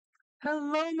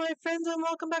Hello, my friends, and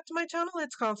welcome back to my channel.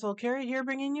 It's Console Carrie here,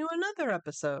 bringing you another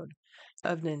episode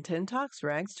of Nintendo Talks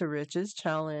Rags to Riches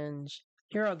Challenge.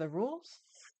 Here are the rules.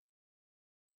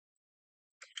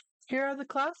 Here are the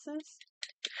classes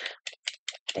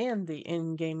and the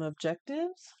in-game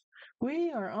objectives.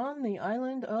 We are on the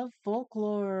island of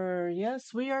folklore.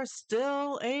 Yes, we are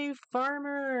still a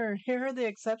farmer. Here are the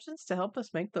exceptions to help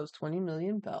us make those 20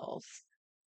 million bells.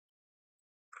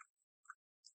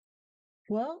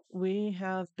 Well, we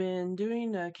have been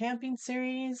doing a camping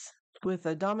series with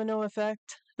a domino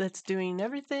effect that's doing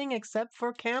everything except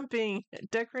for camping,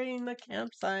 decorating the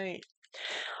campsite.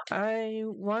 I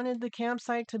wanted the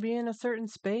campsite to be in a certain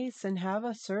space and have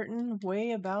a certain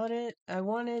way about it. I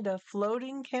wanted a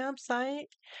floating campsite,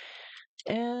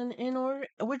 and in order,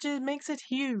 which makes it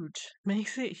huge,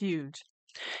 makes it huge.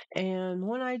 And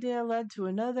one idea led to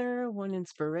another, one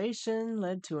inspiration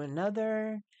led to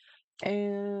another,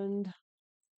 and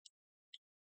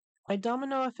I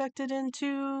domino affected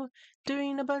into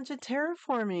doing a bunch of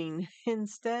terraforming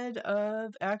instead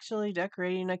of actually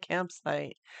decorating a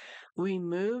campsite. We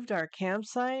moved our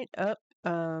campsite up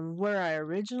where I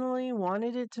originally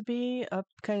wanted it to be, up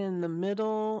kind of in the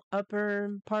middle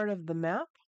upper part of the map.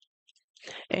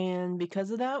 And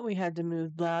because of that, we had to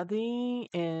move Blathy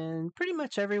and pretty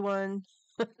much everyone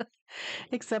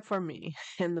except for me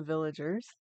and the villagers.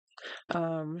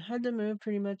 Had to move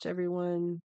pretty much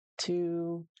everyone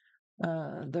to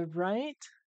the right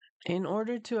in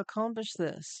order to accomplish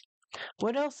this.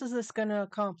 What else is this going to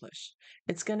accomplish?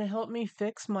 It's going to help me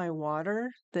fix my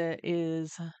water that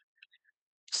is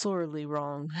sorely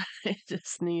wrong. It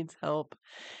just needs help.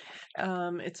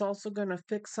 It's also going to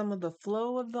fix some of the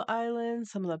flow of the island,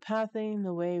 some of the pathing,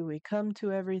 the way we come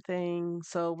to everything.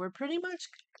 So we're pretty much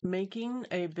making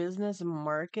a business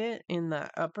market in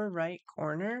the upper right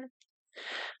corner.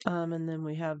 And then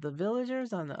we have the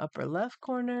villagers on the upper left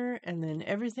corner, and then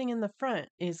everything in the front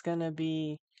is going to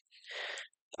be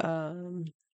um,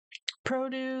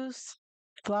 produce,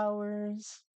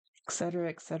 flowers, etc.,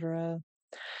 etc.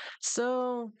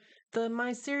 So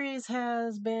my series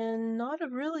has been not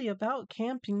really about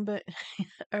camping, but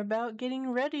about getting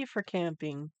ready for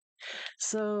camping.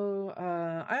 So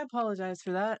I apologize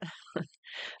for that,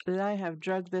 that I have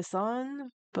drugged this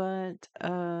on, but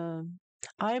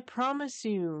I promise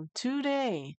you,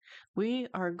 today we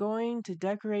are going to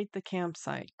decorate the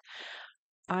campsite.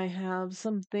 I have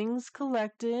some things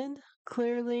collected.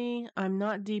 Clearly, I'm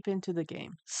not deep into the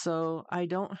game, so I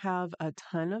don't have a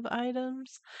ton of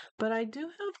items, but I do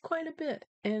have quite a bit,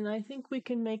 and I think we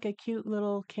can make a cute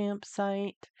little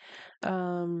campsite.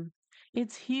 Um,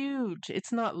 it's huge.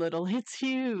 It's not little, it's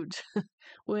huge.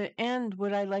 And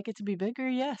would I like it to be bigger?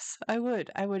 Yes, I would.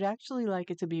 I would actually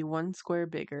like it to be 1 square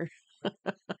bigger.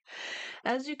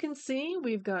 As you can see,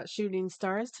 we've got shooting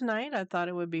stars tonight. I thought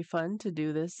it would be fun to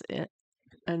do this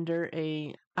under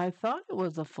I thought it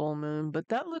was a full moon, but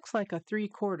that looks like a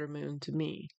 3/4 moon to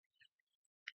me.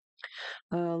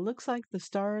 Looks like the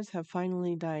stars have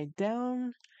finally died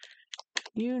down.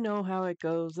 You know how it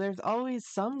goes. There's always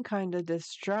some kind of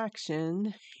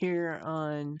distraction here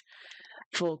on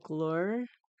Folklore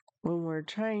when we're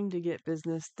trying to get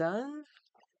business done.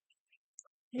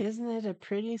 Isn't it a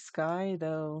pretty sky,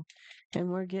 though? And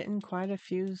we're getting quite a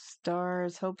few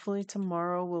stars. Hopefully,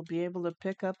 tomorrow we'll be able to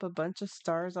pick up a bunch of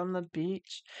stars on the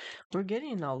beach. We're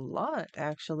getting a lot,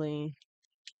 actually.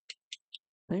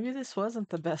 Maybe this wasn't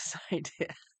the best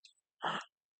idea.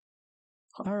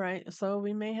 All right, so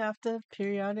we may have to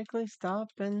periodically stop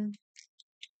and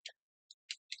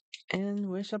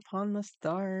wish upon the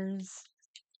stars.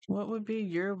 What would be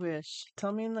your wish?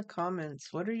 Tell me in the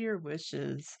comments. What are your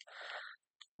wishes?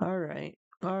 All right.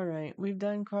 All right. We've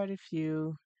done quite a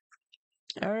few.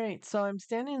 All right. So I'm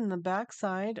standing in the back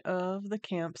side of the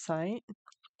campsite.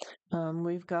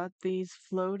 We've got these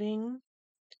floating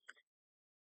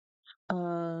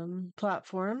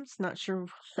platforms. Not sure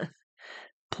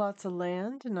plots of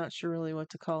land. Not sure really what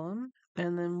to call them.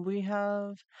 And then we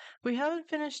haven't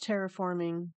finished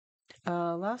terraforming.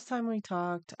 Last time we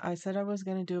talked, I said I was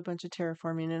going to do a bunch of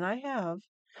terraforming, and I have.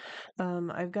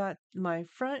 I've got my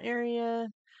front area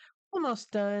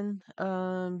almost done.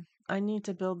 I need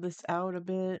to build this out a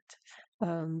bit.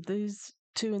 These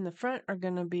two in the front are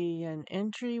going to be an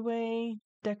entryway,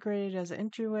 decorated as an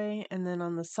entryway, and then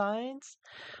on the sides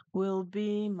will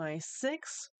be my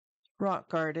 6 rock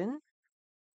garden.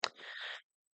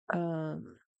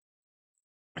 Um,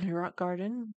 a rock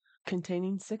garden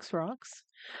containing 6 rocks.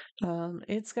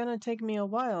 It's going to take me a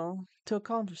while to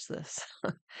accomplish this.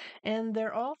 And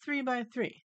they're all 3 by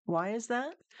 3, Why is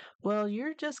that? Well,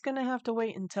 you're just going to have to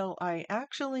wait until I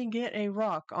actually get a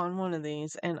rock on one of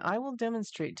these, and I will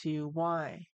demonstrate to you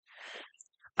why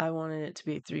I wanted it to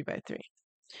be 3x3.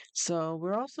 So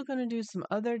we're also going to do some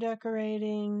other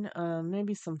decorating,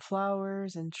 maybe some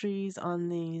flowers and trees on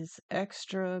these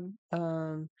extra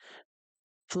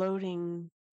floating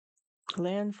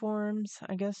landforms,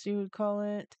 I guess you would call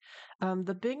it.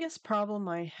 The biggest problem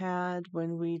I had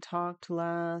when we talked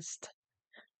last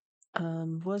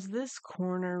was this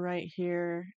corner right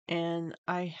here, and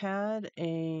I had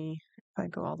if I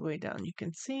go all the way down, you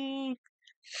can see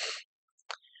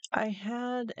I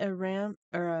had a ramp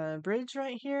or a bridge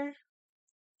right here,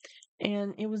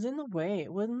 and it was in the way.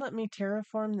 It wouldn't let me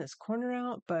terraform this corner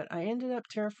out, but I ended up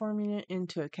terraforming it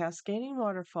into a cascading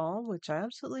waterfall, which I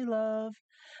absolutely love.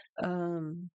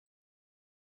 Um,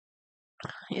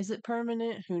 is it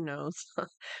permanent? Who knows?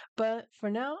 But for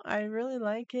now, I really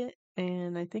like it,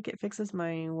 and I think it fixes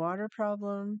my water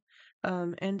problem.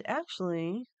 And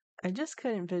actually, I just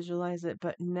couldn't visualize it,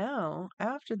 but now,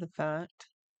 after the fact,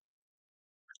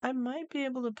 I might be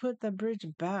able to put the bridge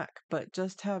back, but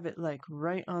just have it like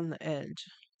right on the edge,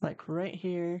 like right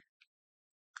here.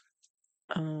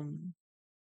 Um,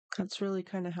 that's really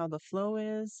kind of how the flow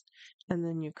is. And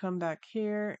then you come back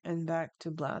here and back to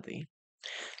Blathy.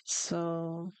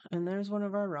 So, and there's one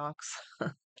of our rocks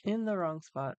in the wrong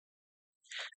spot.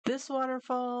 This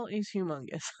waterfall is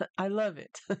humongous. I love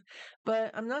it.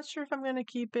 But I'm not sure if I'm going to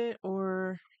keep it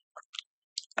or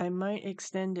I might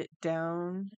extend it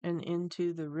down and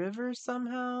into the river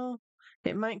somehow.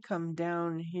 It might come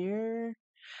down here.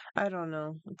 I don't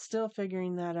know. I'm still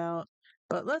figuring that out.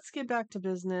 But let's get back to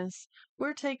business.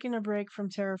 We're taking a break from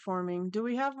terraforming. Do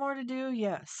we have more to do?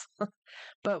 Yes.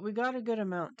 But we got a good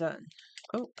amount done.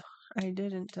 Oh, I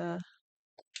didn't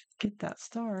get that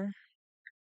star.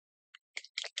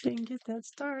 Didn't get that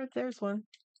star. There's one.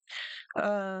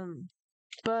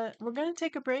 But we're going to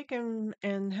take a break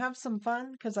and have some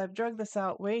fun because I've drug this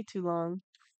out way too long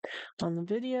on the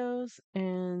videos,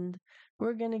 and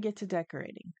we're going to get to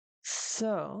decorating.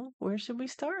 So, where should we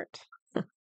start?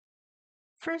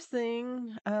 First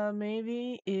thing,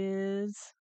 maybe is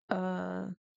uh,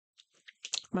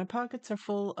 my pockets are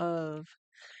full of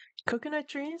coconut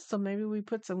trees, so maybe we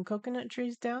put some coconut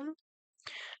trees down,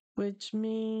 which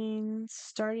means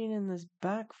starting in this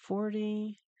back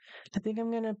 40, I think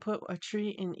I'm going to put a tree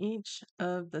in each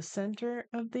of the center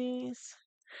of these.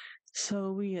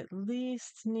 So we at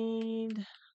least need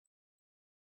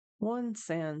one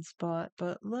sand spot,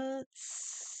 but let's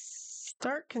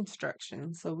start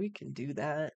construction so we can do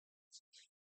that.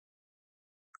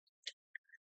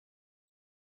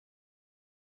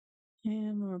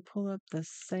 And we'll pull up the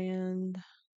sand.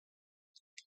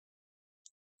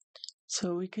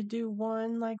 So we could do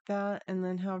one like that and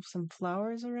then have some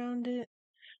flowers around it.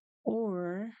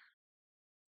 Or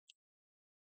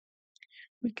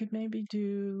we could maybe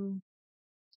do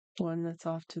one that's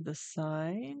off to the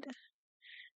side.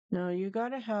 No, you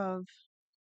gotta have,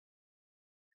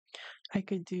 I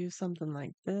could do something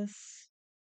like this.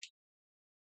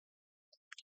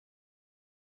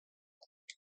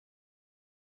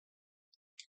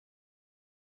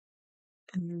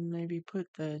 And then maybe put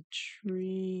the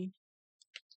tree,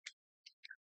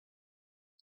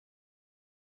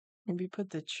 maybe put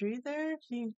the tree there.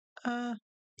 I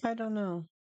don't know.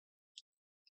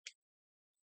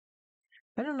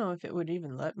 I don't know if it would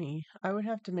even let me. I would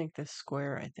have to make this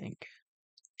square, I think.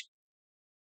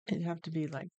 It'd have to be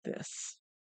like this.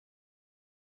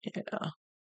 Yeah.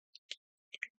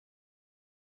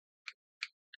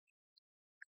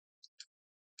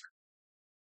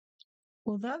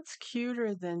 Well, that's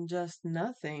cuter than just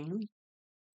nothing.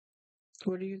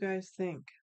 What do you guys think?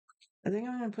 I think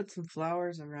I'm going to put some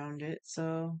flowers around it.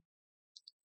 So,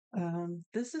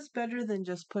 this is better than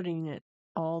just putting it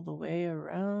all the way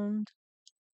around.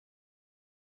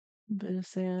 A bit of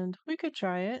sand. We could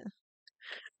try it.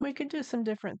 We could do some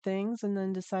different things and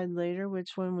then decide later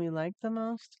which one we like the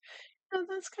most. Oh,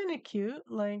 that's kind of cute.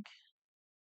 Like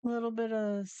a little bit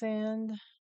of sand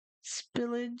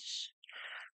spillage.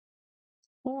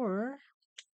 Or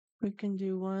we can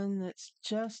do one that's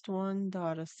just one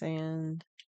dot of sand.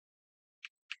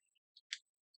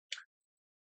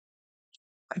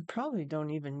 I probably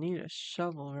don't even need a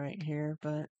shovel right here,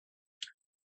 but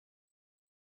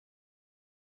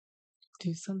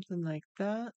do something like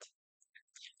that.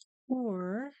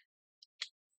 Or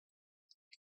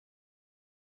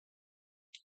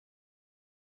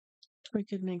we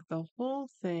could make the whole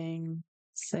thing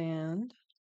sand.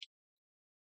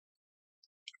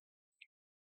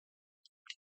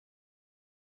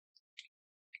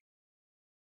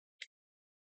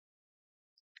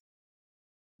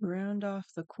 round off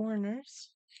the corners.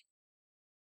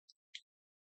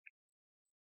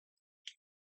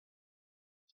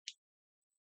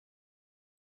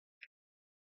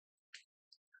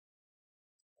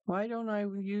 Why don't I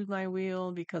use my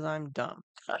wheel? Because I'm dumb.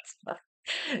 That's why.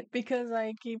 Because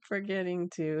I keep forgetting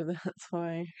to. That's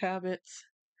why. Habits.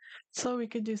 So we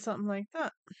could do something like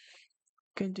that.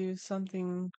 Could do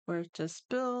something where it's just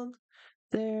build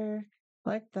there,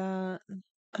 like that.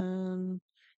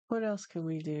 What else could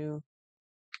we do?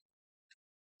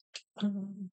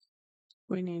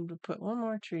 We need to put one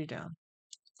more tree down.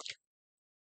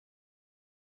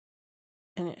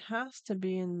 And it has to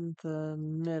be in the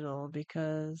middle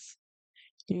because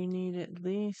you need at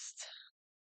least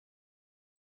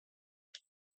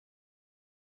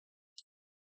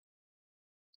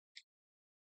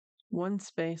one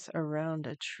space around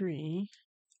a tree.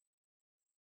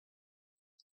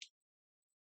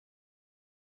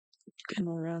 Can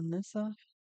I round this off?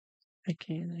 I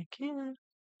can.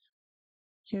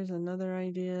 Here's another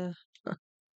idea.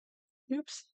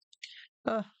 Oops.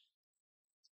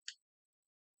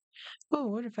 Oh,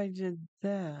 what if I did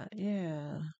that?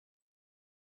 Yeah.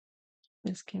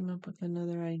 Just came up with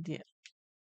another idea.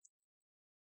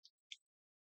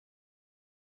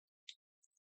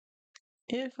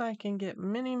 If I can get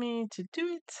Mini-Me to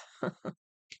do it.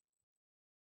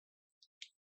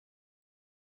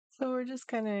 So we're just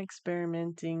kind of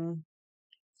experimenting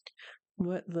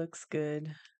what looks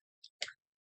good.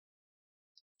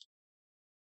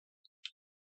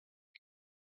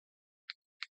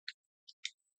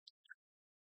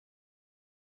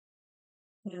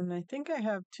 And I think I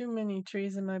have too many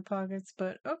trees in my pockets,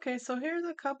 but okay, so here's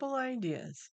a couple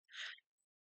ideas.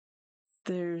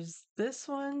 There's this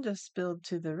one, just build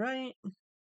to the right.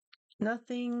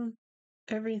 Nothing,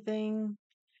 everything,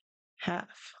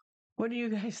 half. What do you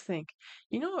guys think?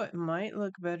 You know what might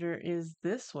look better is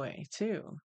this way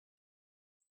too.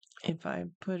 If I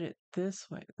put it this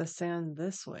way, the sand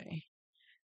this way,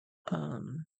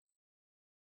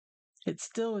 it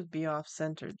still would be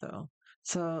off-centered though.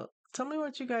 So tell me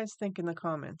what you guys think in the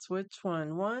comments. Which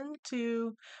one? 1,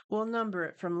 2, we'll number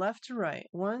it from left to right.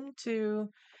 1, 2,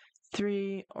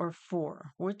 3, or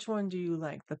 4. Which one do you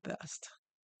like the best?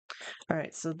 All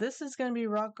right, so this is going to be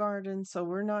rock garden, so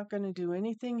we're not going to do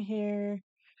anything here.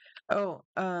 Oh,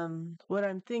 what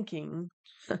I'm thinking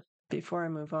before I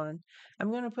move on,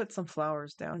 I'm going to put some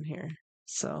flowers down here.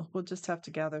 So we'll just have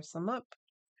to gather some up.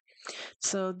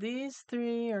 So these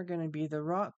 3 are going to be the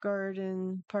rock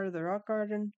garden, part of the rock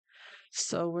garden.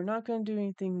 So we're not going to do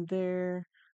anything there.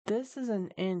 This is an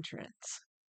entrance.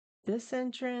 This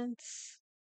entrance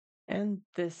and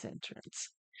this entrance.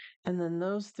 And then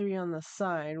those 3 on the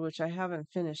side, which I haven't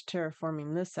finished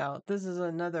terraforming this out. This is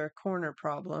another corner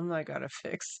problem I gotta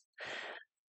fix.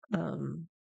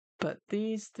 But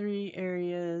these 3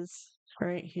 areas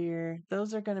right here,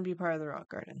 those are going to be part of the rock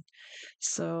garden.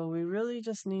 So we really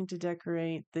just need to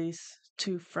decorate these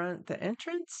 2 front, the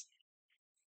entrance.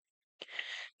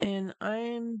 And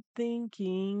I'm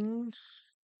thinking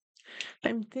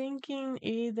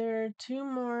either 2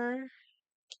 more.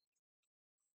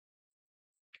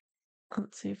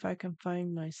 Let's see if I can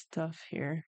find my stuff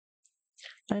here.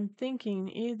 I'm thinking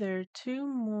either 2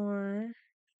 more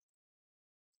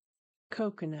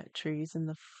coconut trees in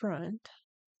the front.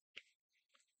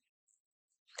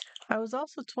 I was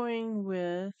also toying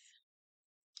with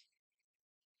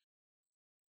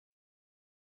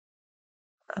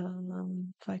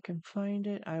if I can find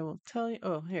it, I will tell you.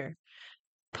 Oh, here.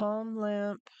 Palm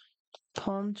lamp,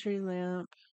 palm tree lamp.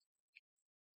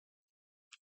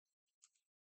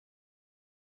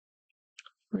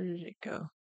 Where did it go?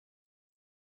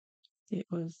 It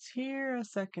was here a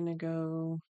second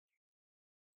ago.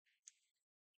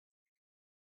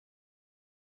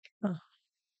 Oh,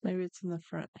 maybe it's in the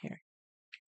front here.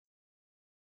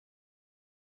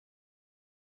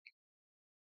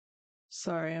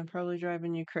 Sorry, I'm probably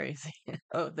driving you crazy.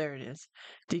 Oh, there it is.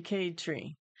 Decayed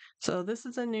tree. So this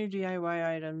is a new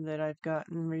DIY item that I've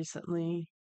gotten recently,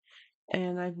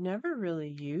 and I've never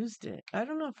really used it. I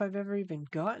don't know if I've ever even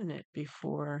gotten it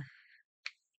before.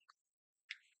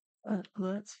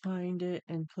 Let's find it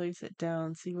and place it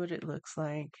down, see what it looks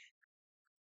like.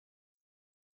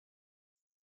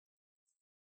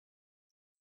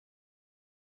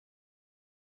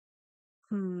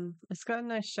 It's got a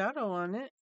nice shadow on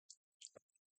it.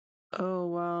 Oh,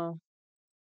 wow.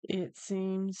 It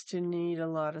seems to need a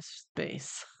lot of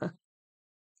space.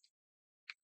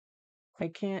 I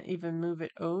can't even move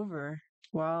it over.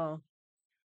 Wow.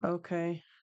 Okay.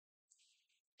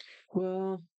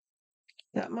 Well,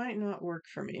 that might not work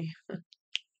for me.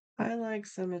 I like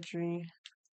symmetry.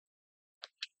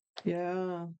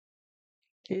 Yeah,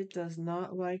 it does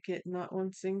not like it, not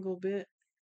one single bit.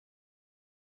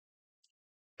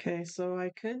 Okay, so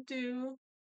I could do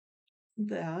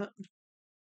that.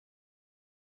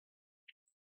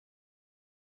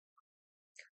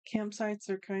 Campsites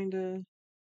are kind of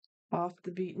off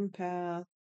the beaten path,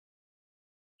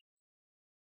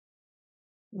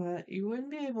 but you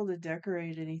wouldn't be able to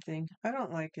decorate anything. I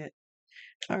don't like it.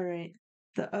 All right.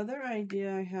 The other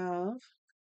idea I have,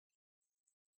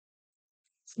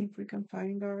 see if we can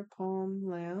find our palm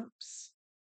lamps.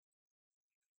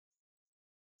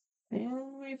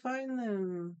 And we find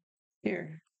them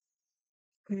here.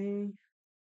 Okay.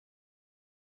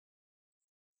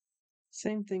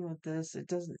 Same thing with this. It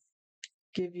doesn't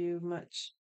give you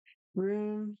much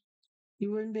room.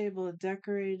 You wouldn't be able to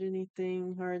decorate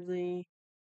anything hardly.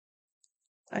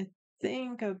 I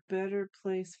think a better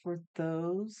place for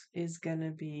those is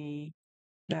gonna be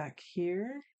back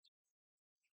here,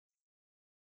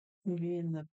 maybe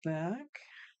in the back,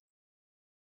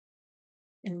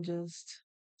 and just,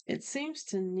 it seems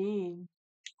to need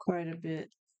quite a bit.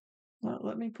 Well,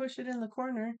 let me push it in the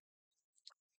corner,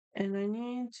 and I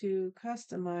need to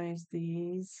customize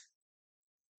these,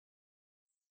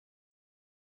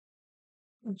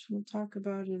 which we'll talk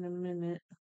about in a minute.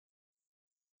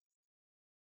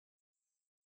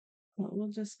 But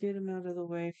we'll just get them out of the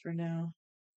way for now.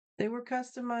 They were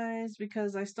customized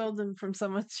because I stole them from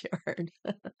someone's yard.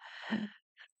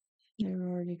 They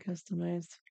were already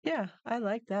customized. Yeah, I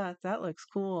like that. That looks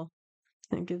cool.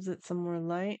 It gives it some more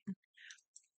light.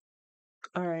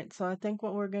 All right, so I think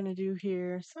what we're gonna do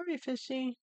here. Sorry,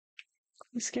 fishy.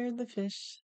 You scared the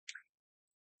fish.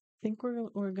 I think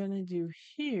we're gonna do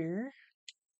here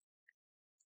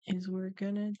is we're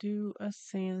gonna do a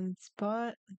sand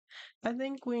spot. I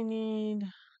think we need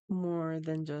more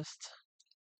than just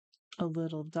a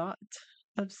little dot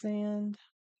of sand.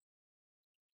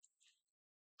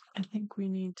 I think we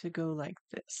need to go like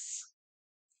this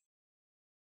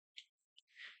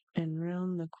and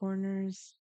round the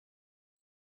corners.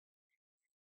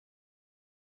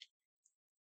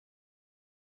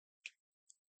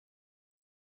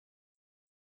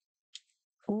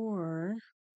 Or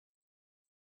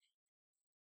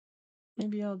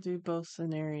maybe I'll do both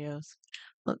scenarios.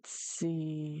 Let's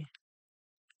see.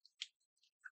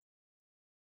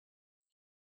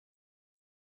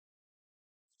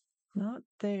 Not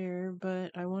there,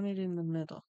 but I want it in the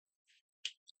middle.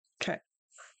 Okay.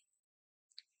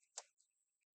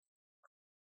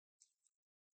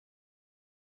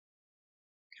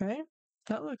 Okay.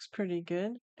 That looks pretty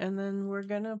good. And then we're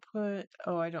gonna put,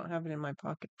 oh, I don't have it in my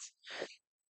pockets.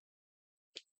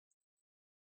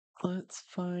 Let's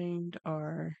find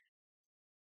our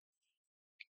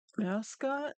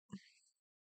mascot.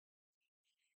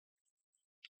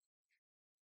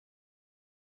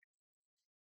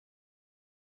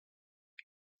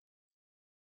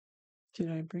 Did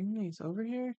I bring these over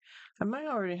here? I might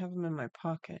already have them in my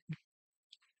pocket.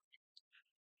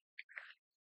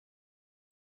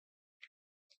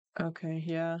 Okay,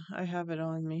 yeah, I have it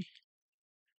on me.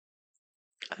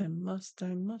 I must.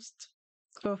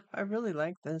 Oh, I really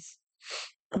like this.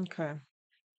 Okay.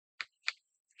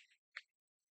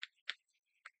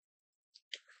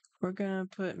 We're gonna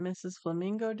put Mrs.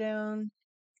 Flamingo down.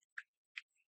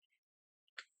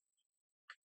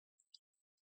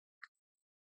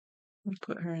 We'll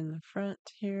put her in the front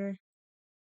here.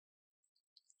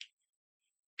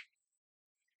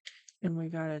 And we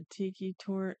got a tiki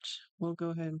torch. We'll go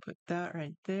ahead and put that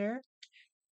right there.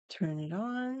 Turn it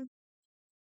on.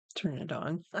 Turn it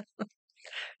on.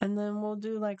 And then we'll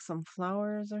do like some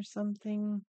flowers or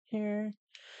something here.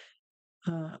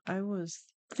 I was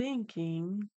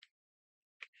thinking,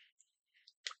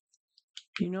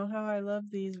 you know how I love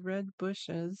these red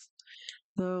bushes?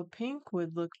 Though pink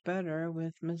would look better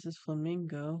with Mrs.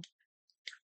 Flamingo.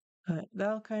 But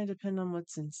that'll kind of depend on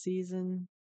what's in season.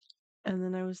 And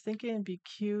then I was thinking it'd be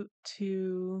cute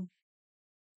to...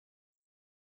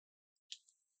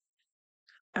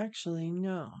 Actually,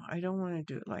 no, I don't want to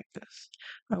do it like this.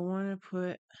 I want to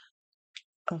put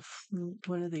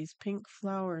one of these pink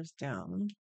flowers down.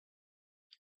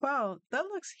 Wow, that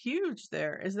looks huge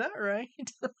there. Is that right?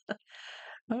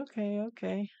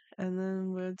 Okay. And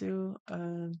then we'll do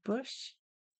a bush.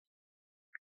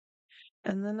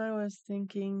 And then I was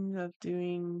thinking of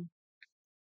doing...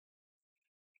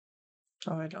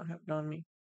 Oh, I don't have it on me.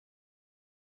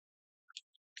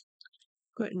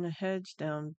 Putting a hedge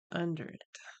down under it.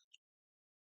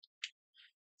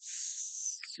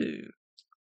 So,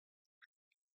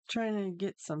 trying to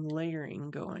get some layering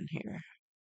going here.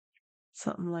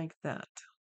 Something like that.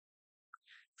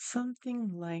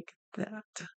 Something like that.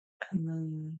 And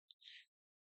then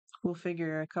we'll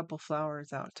figure a couple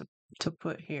flowers out to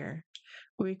put here.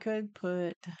 We could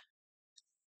put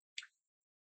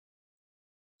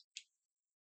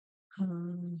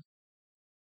um,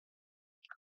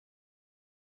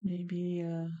 maybe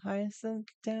a hyacinth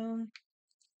down.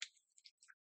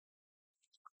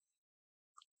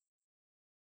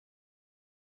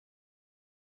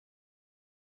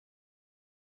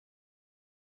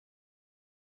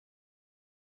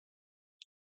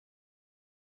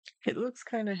 It looks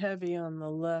kind of heavy on the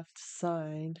left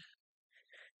side.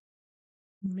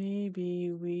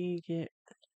 Maybe we get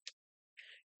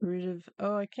rid of,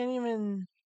 oh, I can't even,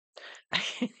 I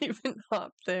can't even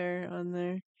hop there on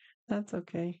there. That's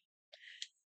okay.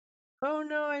 Oh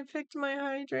no, I picked my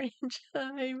hydrangea.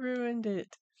 I ruined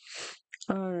it.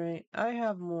 All right, I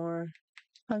have more.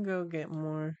 I'll go get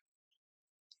more.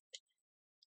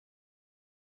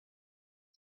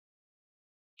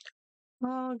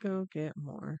 I'll go get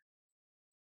more.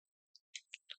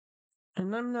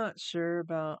 And I'm not sure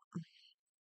about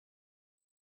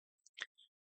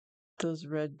those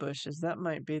red bushes. That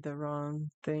might be the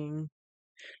wrong thing.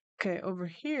 Okay, over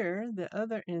here, the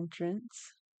other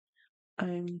entrance,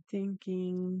 I'm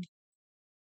thinking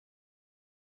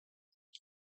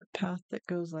a path that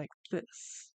goes like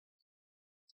this.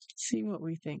 See what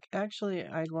we think. Actually,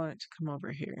 I'd want it to come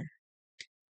over here.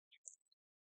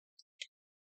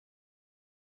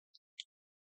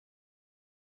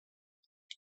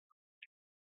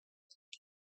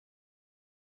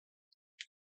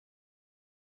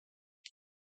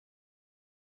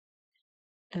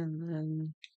 And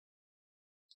then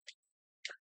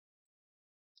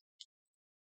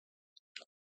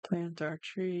plant our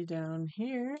tree down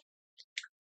here.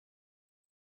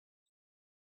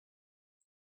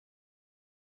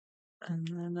 And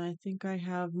then I think I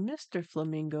have Mr.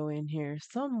 Flamingo in here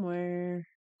somewhere.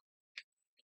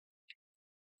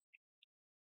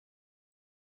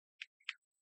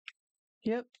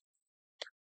 Yep.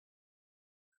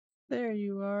 There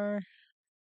you are,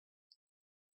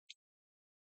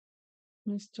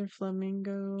 Mr.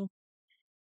 Flamingo.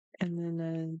 And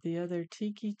then the other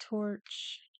tiki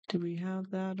torch. Do we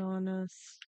have that on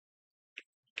us?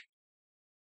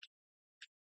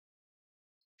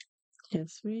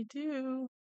 Yes, we do.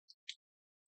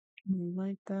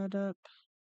 Light that up.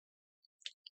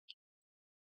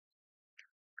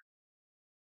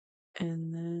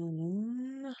 And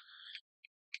then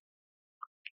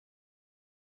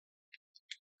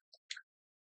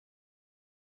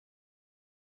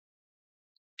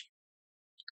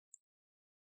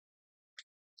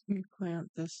we plant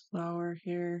this flower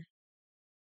here.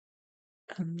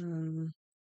 And then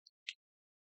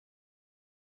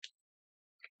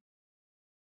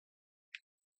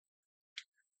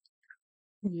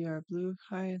our blue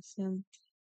hyacinth.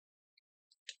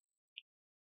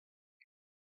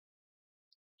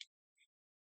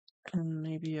 And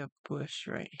maybe a bush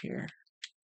right here.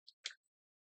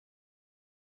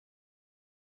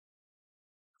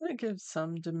 That gives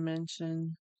some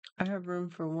dimension. I have room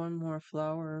for one more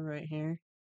flower right here.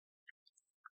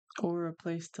 Or a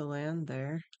place to land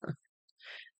there.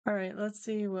 All right, let's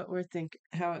see what we're thinking,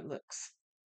 how it looks.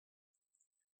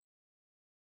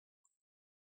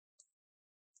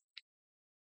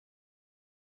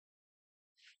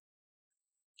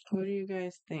 What do you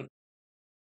guys think?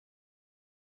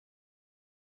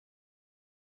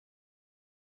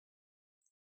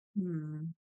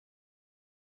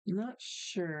 Not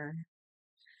sure.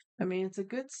 I mean, it's a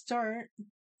good start.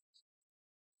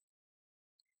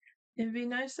 It'd be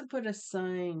nice to put a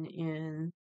sign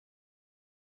in.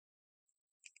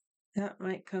 That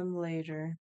might come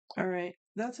later. All right,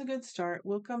 that's a good start.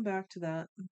 We'll come back to that.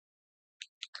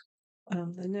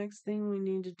 The next thing we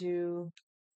need to do,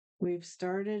 we've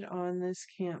started on this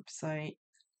campsite.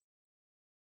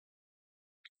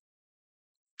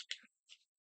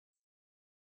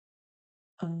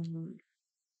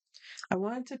 I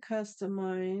wanted to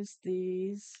customize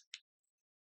these.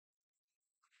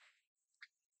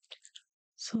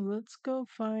 So let's go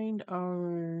find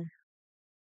our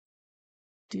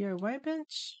DIY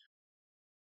bench.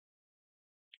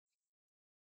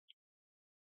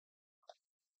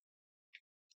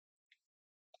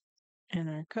 And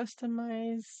our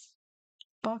customize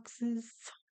boxes.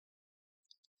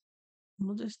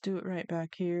 We'll just do it right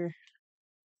back here.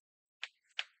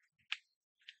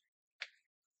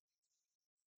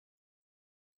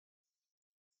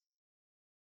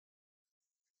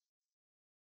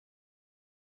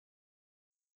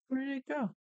 Where did it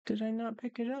go? Did I not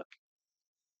pick it up?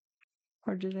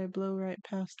 Or did I blow right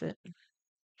past it?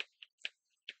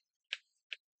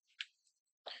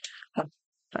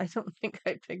 I don't think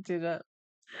I picked it up.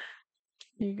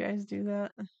 You guys do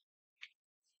that?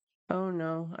 Oh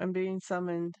no, I'm being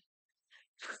summoned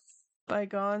by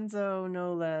Gonzo,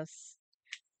 no less.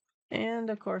 And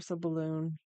of course, a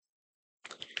balloon.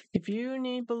 If you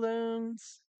need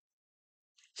balloons,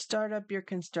 start up your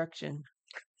construction.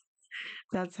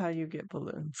 That's how you get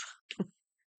balloons.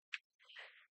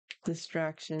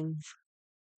 Distractions.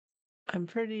 I'm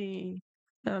pretty.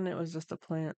 And it was just a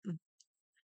plant.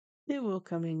 It will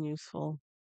come in useful.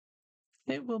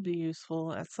 It will be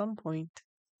useful at some point.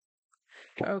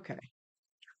 Okay.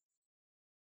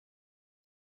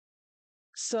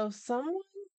 So, someone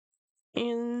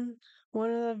in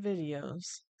one of the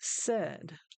videos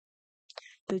said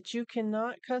that you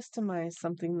cannot customize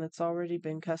something that's already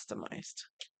been customized.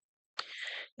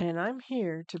 And I'm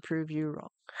here to prove you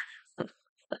wrong.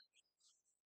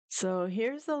 So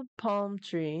here's the palm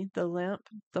tree, the lamp,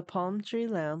 the palm tree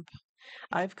lamp.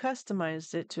 I've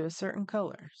customized it to a certain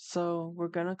color. So we're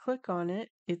going to click on it.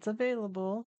 It's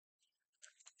available.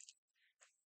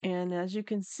 And as you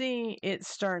can see, it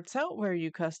starts out where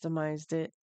you customized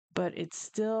it, but it's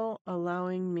still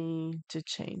allowing me to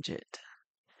change it.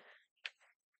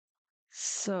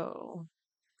 So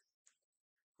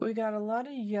we got a lot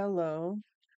of yellow.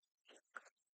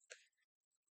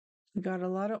 We got a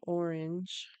lot of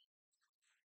orange.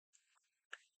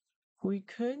 We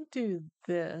could do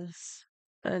this,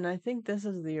 and I think this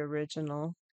is the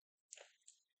original.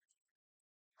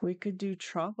 We could do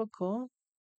tropical.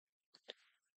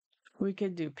 We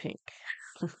could do pink.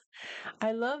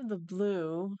 I love the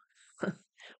blue,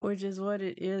 which is what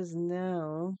it is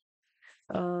now.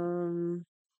 Um,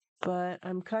 but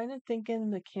I'm kind of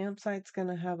thinking the campsite's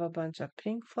gonna have a bunch of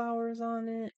pink flowers on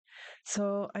it.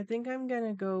 So I think I'm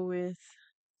gonna go with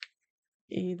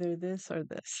either this or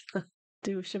this.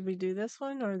 Should we do this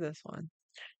one or this one?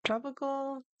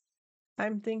 Tropical,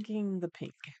 I'm thinking the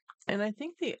pink. And I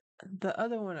think the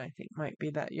other one I think might be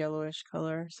that yellowish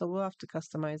color, so we'll have to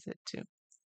customize it too.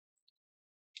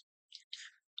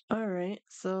 All right,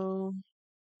 so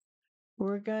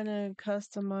we're gonna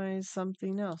customize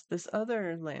something else. This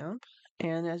other lamp,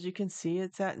 and as you can see,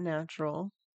 it's at natural.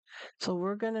 So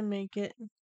we're gonna make it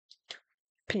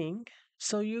pink.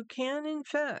 So you can, in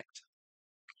fact,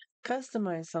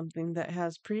 customize something that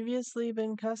has previously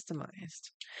been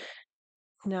customized.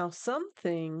 Now, some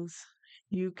things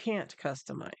you can't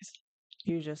customize.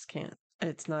 You just can't.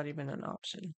 It's not even an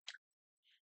option.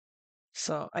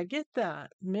 So I get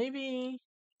that. Maybe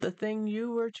the thing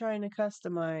you were trying to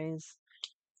customize,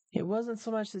 it wasn't so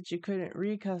much that you couldn't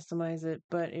re-customize it,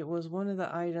 but it was one of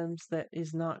the items that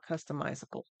is not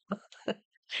customizable.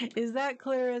 Is that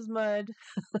clear as mud?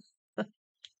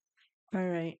 All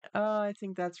right. Oh, I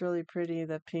think that's really pretty,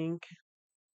 the pink.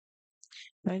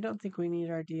 I don't think we need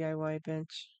our DIY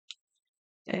bench.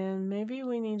 And maybe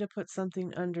we need to put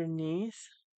something underneath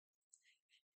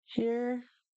here.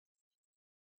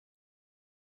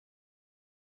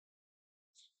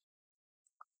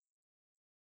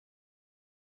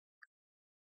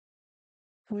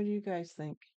 What do you guys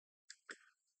think?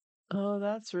 Oh,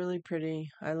 that's really pretty.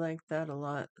 I like that a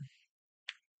lot.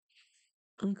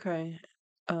 Okay.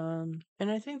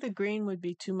 And I think the green would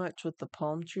be too much with the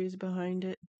palm trees behind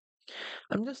it.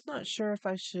 I'm just not sure if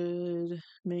I should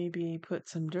maybe put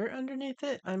some dirt underneath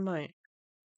it. I might.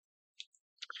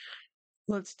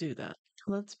 Let's do that.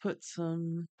 Let's put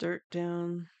some dirt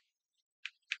down.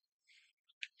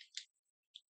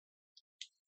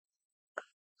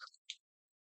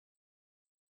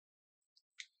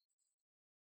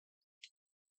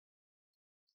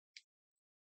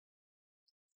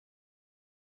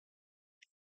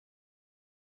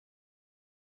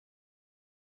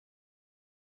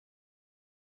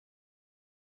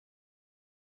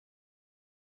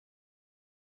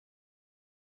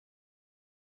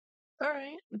 All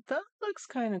right, that looks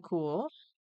kind of cool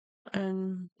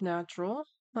and natural.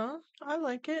 Huh? I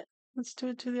like it. Let's do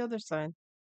it to the other side.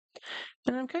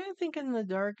 And I'm kind of thinking the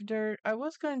dark dirt. I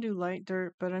was going to do light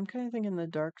dirt, but I'm kind of thinking the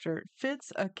dark dirt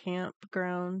fits a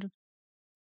campground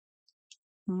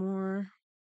more.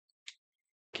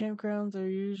 Campgrounds are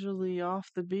usually off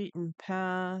the beaten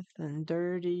path and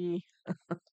dirty.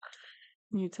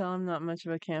 You tell I'm not much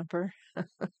of a camper.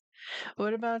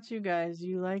 What about you guys?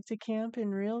 You like to camp in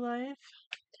real life?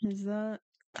 Is that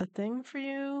a thing for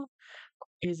you?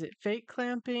 Is it fake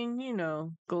clamping?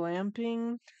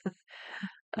 Glamping?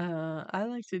 I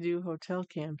like to do hotel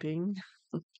camping.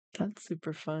 That's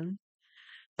super fun.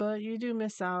 But you do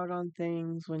miss out on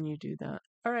things when you do that.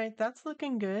 All right, that's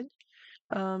looking good.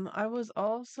 I was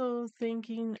also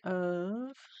thinking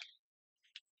of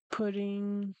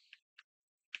putting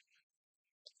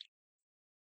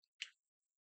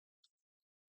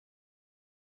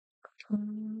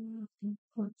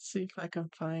Let's see if I can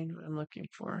find what I'm looking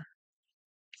for.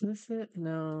 Is this it?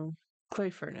 No. Clay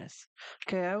furnace.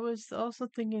 Okay, I was also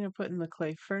thinking of putting the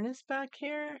clay furnace back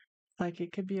here. Like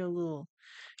it could be a little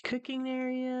cooking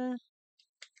area.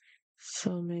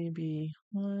 So maybe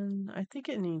one. I think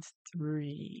it needs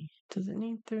three. Does it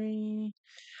need three?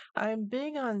 I'm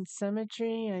big on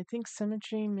symmetry. I think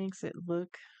symmetry makes it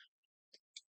look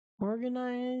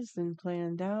organized and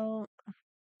planned out.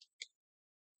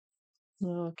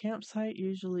 Well, a campsite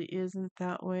usually isn't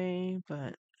that way,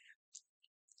 but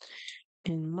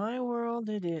in my world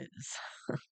it is.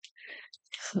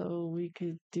 So we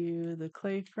could do the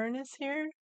clay furnace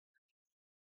here.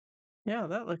 Yeah,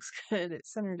 that looks good. It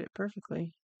centered it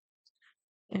perfectly.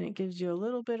 And it gives you a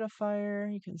little bit of fire.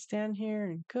 You can stand here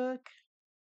and cook.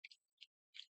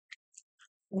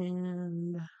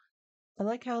 And I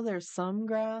like how there's some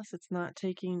grass. It's not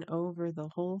taking over the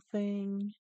whole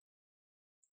thing.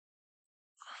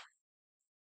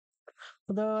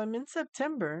 Although I'm in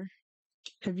September,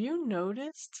 have you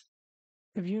noticed?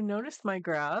 Have you noticed my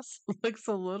grass looks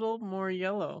a little more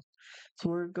yellow? So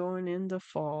we're going into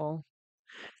fall.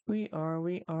 We are.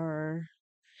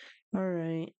 All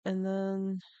right. And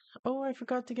then, oh, I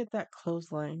forgot to get that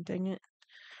clothesline. Dang it.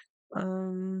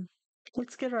 Um,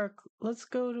 let's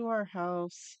go to our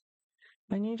house.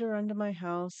 I need to run to my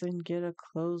house and get a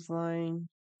clothesline.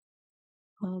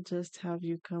 I'll just have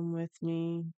you come with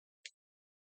me.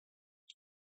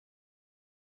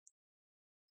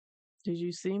 Did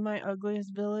you see my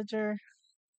ugliest villager?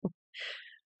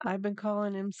 I've been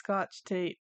calling him Scotch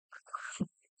Tape.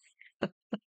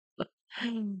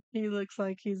 He looks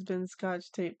like he's been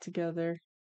Scotch taped together.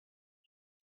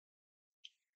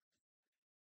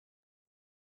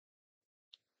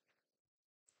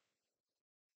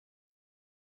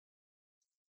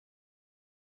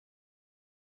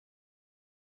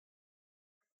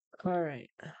 All right.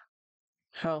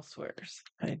 Housewares.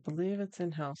 I believe it's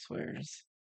in housewares.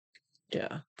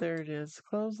 Yeah, there it is.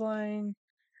 Clothesline.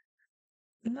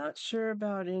 Not sure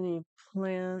about any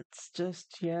plants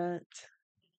just yet.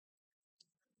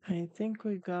 I think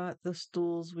we got the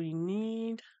stools we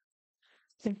need.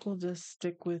 I think we'll just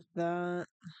stick with that.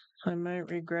 I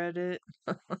might regret it.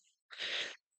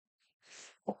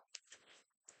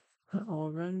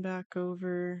 I'll run back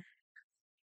over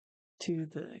to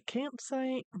the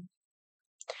campsite.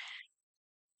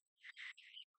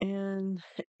 And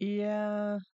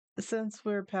yeah, since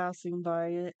we're passing by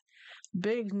it,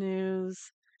 big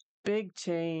news, big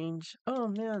change. Oh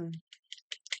man,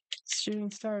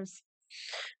 shooting stars.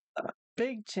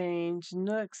 Big change.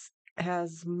 Nooks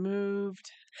has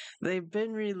moved. They've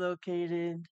been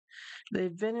relocated.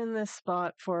 They've been in this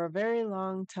spot for a very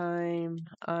long time.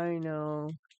 I know.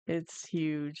 It's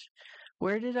huge.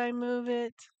 Where did I move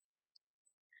it?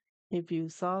 If you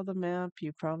saw the map,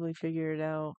 you probably figured it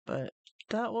out, but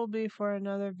that will be for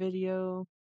another video.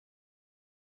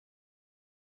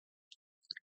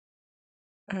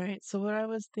 Alright, so what I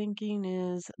was thinking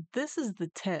is this is the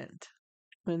tent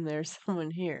when there's someone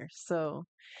here. So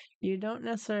you don't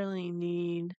necessarily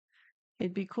need,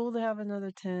 it'd be cool to have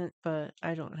another tent, but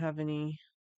I don't have any.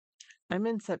 I'm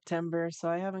in September, so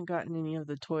I haven't gotten any of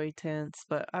the toy tents,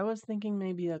 but I was thinking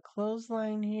maybe a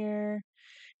clothesline here,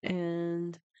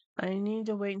 and I need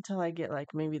to wait until I get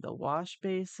like maybe the wash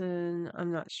basin.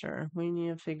 I'm not sure. We need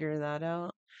to figure that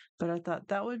out. But I thought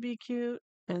that would be cute,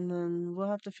 and then we'll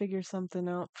have to figure something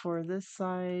out for this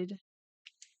side.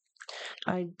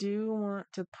 I do want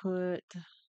to put,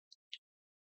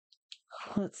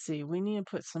 let's see, we need to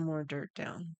put some more dirt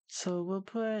down. So we'll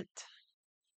put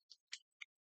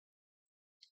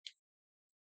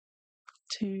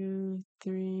 2,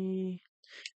 3,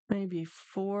 maybe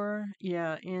 4,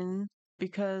 yeah, in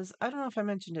because I don't know if I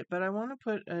mentioned it, but I want to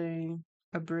put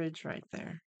a bridge right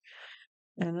there.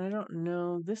 And I don't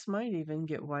know, this might even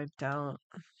get wiped out.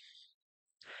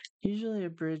 Usually a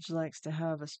bridge likes to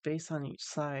have a space on each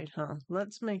side, huh?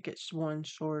 Let's make it one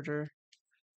shorter.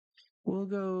 We'll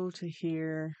go to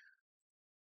here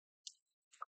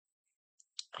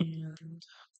and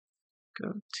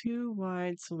go 2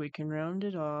 wide so we can round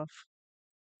it off.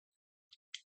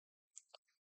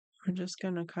 We're just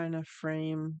going to kind of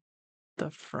frame the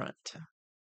front.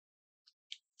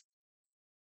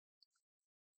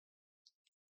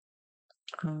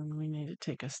 We need to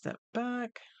take a step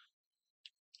back.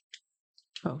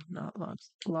 Oh, not logs.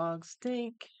 Log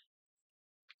stake.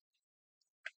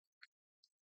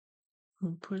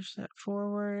 We'll push that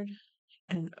forward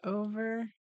and over.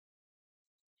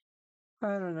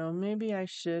 I don't know. Maybe I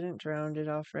shouldn't round it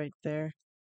off right there.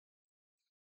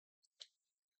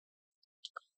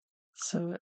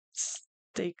 So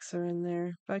stakes are in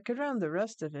there. But I could round the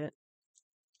rest of it.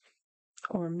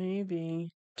 Or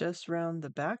maybe just round the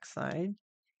backside.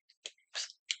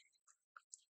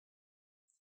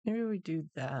 Maybe we do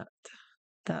that.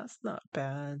 That's not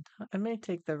bad. I may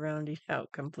take the rounding out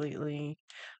completely.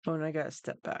 Oh, and I gotta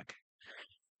step back.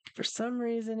 For some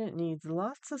reason, it needs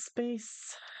lots of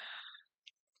space.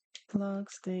 Log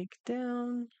stake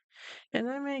down. And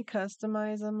I may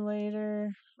customize them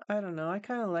later. I don't know. I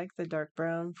kind of like the dark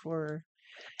brown for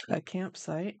a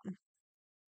campsite.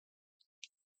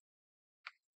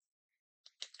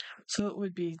 So it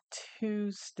would be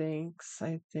 2 stakes,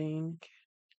 I think.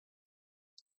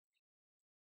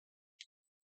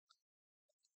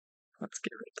 Let's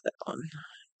get rid of that one.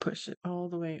 Push it all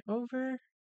the way over.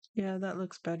 Yeah, that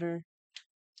looks better.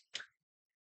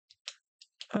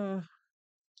 Uh,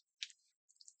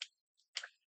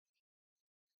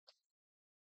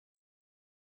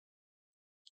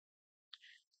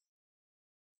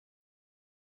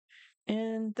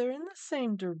 and they're in the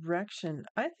same direction.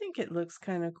 I think it looks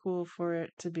kind of cool for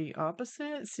it to be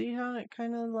opposite. See how it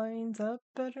kind of lines up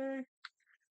better?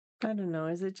 I don't know.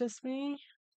 Is it just me?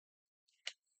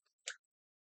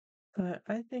 But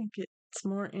I think it's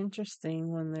more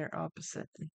interesting when they're opposite.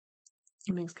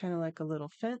 It makes kind of like a little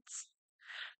fence.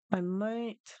 I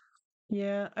might,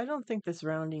 yeah, I don't think this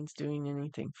rounding's doing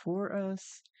anything for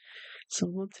us. So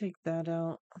we'll take that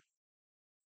out.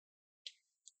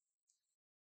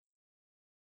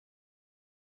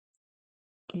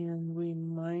 And we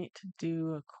might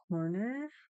do a corner.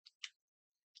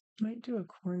 Might do a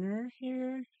corner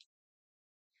here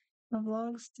of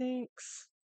log stakes.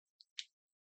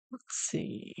 Let's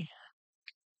see.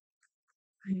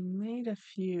 I made a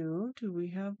few. Do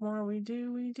we have more? We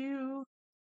do, we do.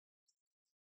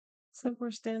 So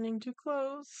we're standing too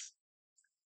close.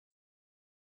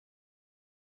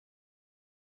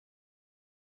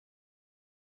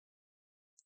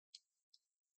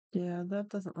 Yeah, that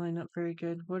doesn't line up very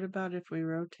good. What about if we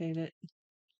rotate it?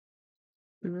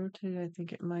 We rotate, I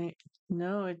think it might.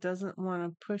 No, it doesn't want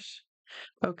to push.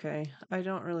 Okay, I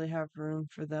don't really have room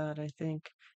for that, I think.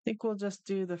 I think we'll just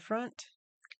do the front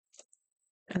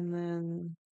and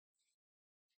then,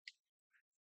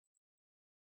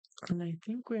 and I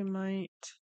think we might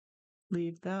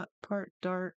leave that part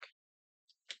dark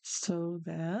so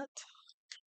that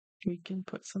we can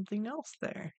put something else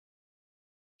there.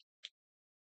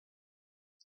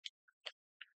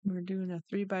 We're doing a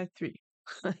 3x3.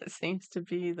 It seems to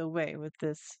be the way with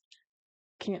this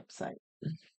campsite.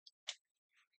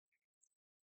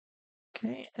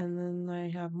 Okay, and then I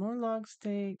have more log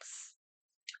stakes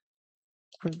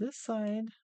for this side.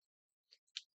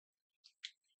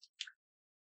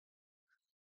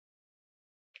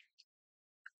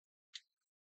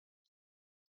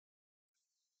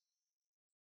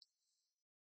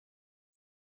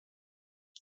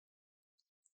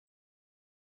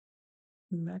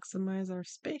 Maximize our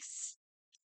space.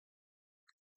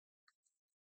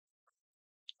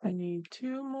 I need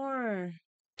 2 more.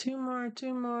 2 more,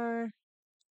 2 more.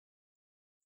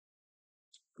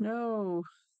 No.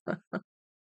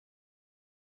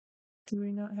 Do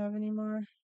we not have any more?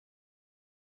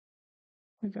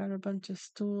 We got a bunch of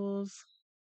stools.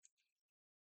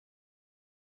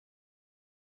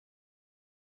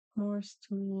 More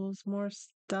stools, more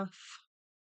stuff.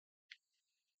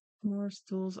 More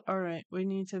stools. All right, we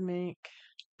need to make.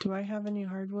 Do I have any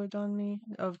hardwood on me?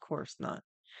 Of course not.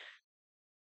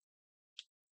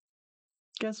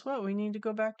 Guess what? We need to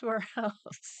go back to our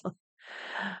house.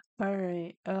 All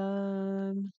right.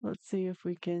 Let's see if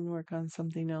we can work on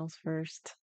something else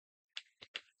first.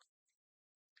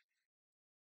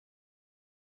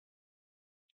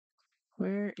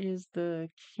 Where is the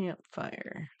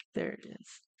campfire? There it is.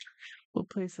 We'll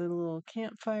place a little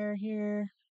campfire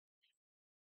here.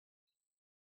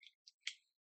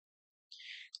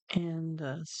 And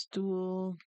a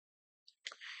stool.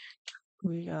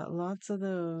 We got lots of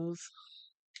those.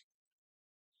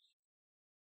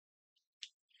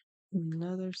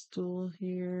 Another stool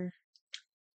here.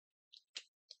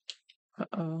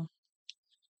 Uh-oh.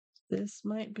 This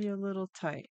might be a little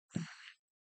tight.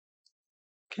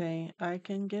 Okay, I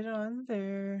can get on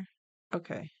there.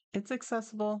 Okay, it's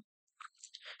accessible.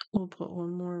 We'll put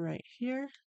one more right here.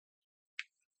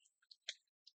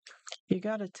 You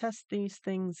got to test these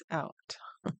things out.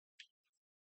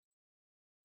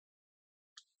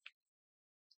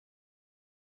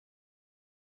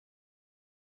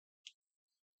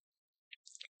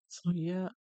 So yeah,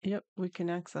 yep, we can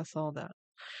access all that.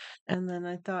 And then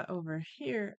I thought over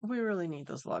here, we really need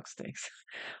those log stakes.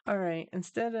 All right,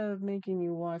 instead of making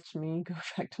you watch me go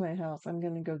back to my house, I'm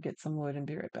going to go get some wood and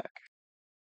be right back.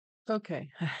 Okay,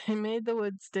 I made the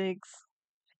wood stakes.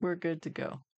 We're good to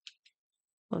go.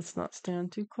 Let's not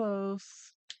stand too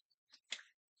close.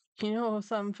 You know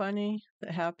something funny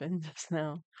that happened just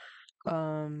now?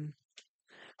 Um,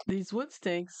 these wood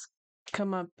stakes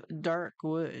come up dark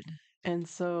wood. And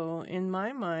so in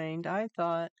my mind, I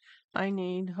thought I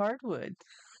need hardwood.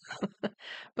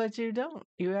 But you don't.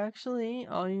 You actually,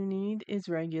 all you need is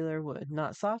regular wood.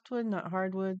 Not softwood, not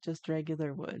hardwood, just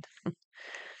regular wood.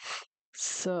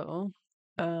 So,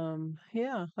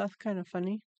 yeah, that's kind of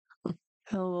funny. A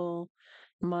little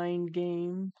mind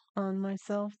game on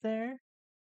myself there.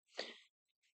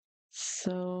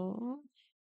 So,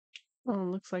 oh,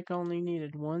 looks like I only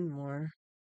needed one more.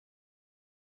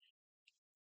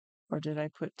 Or did I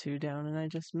put two down and I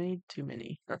just made too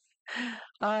many?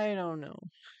 I don't know.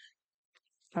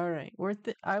 All right,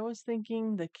 I was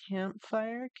thinking the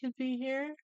campfire could be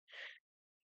here,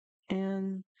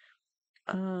 and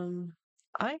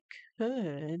I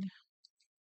could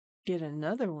get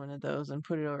another one of those and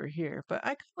put it over here. But I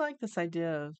kind of like this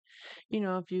idea of,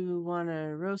 if you want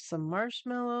to roast some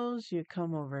marshmallows, you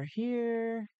come over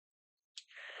here.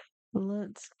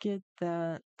 Let's get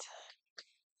that.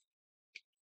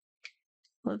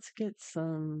 Let's get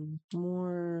some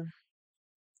more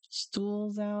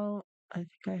stools out. I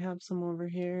think I have some over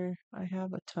here. I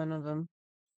have a ton of them.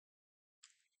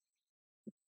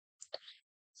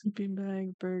 Sleeping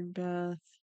bag, bird bath,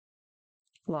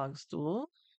 log stool,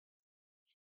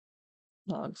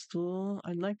 log stool.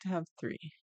 I'd like to have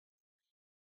three.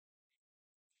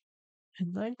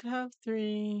 I'd like to have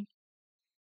three,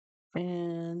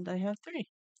 and I have three.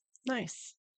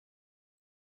 Nice.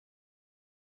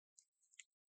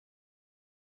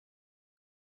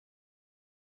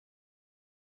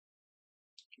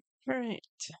 All right.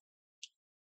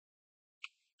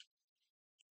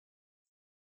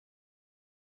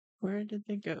 Where did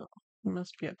they go? They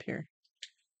must be up here.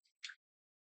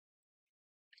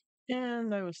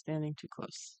 And I was standing too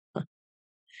close.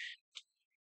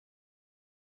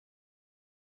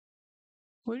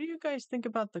 What do you guys think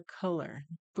about the color?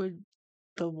 Would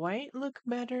the white look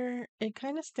better? It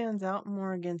kind of stands out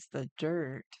more against the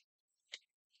dirt.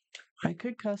 I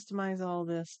could customize all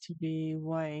this to be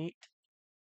white.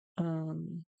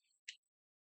 Um,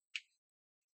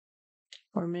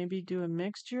 or maybe do a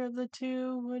mixture of the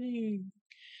two. What do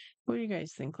you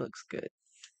guys think looks good?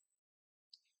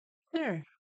 There.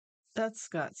 That's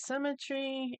got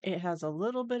symmetry. It has a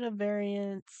little bit of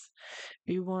variance.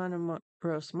 If you want to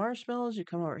roast marshmallows, you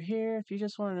come over here. If you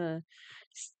just want to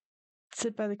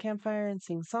sit by the campfire and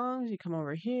sing songs, you come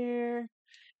over here.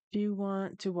 If you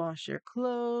want to wash your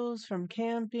clothes from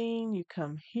camping, you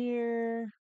come here.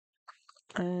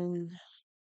 And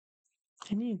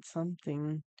I need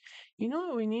something. You know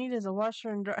what we need is a washer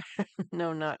and dryer.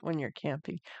 No, not when you're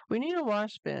camping. We need a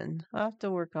wash bin. I'll have to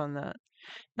work on that.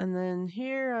 And then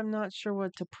here, I'm not sure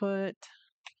what to put.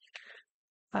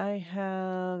 I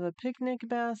have a picnic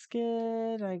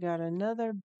basket. I got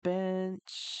another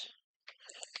bench.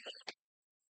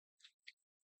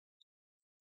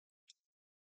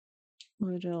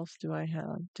 What else do I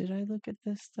have? Did I look at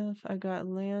this stuff? I got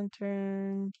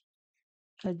lantern,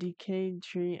 a decayed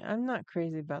tree. I'm not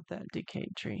crazy about that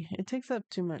decayed tree. It takes up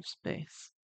too much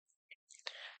space.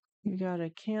 You got a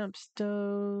camp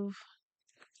stove.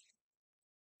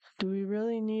 Do we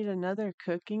really need another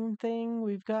cooking thing?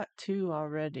 We've got two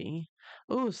already.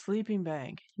 Oh, sleeping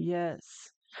bag. Yes.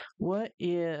 What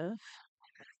if...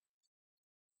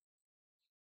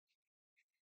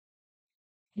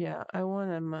 Yeah, I want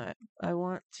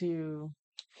to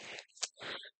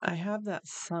I have that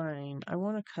sign. I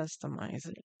want to customize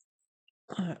it.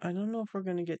 I don't know if we're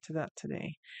going to get to that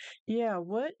today. Yeah,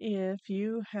 what if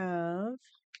you have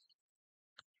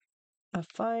a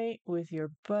fight with your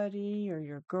buddy or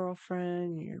your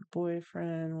girlfriend, your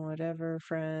boyfriend, whatever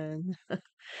friend,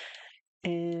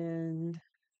 and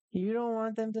you don't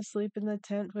want them to sleep in the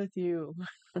tent with you?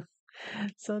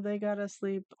 So they gotta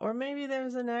sleep, or maybe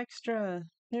there's an extra.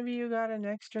 Maybe you got an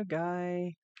extra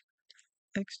guy,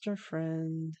 extra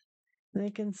friend. They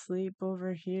can sleep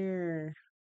over here.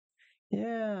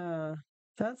 Yeah,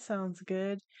 that sounds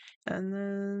good. And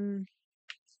then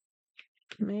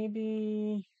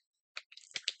maybe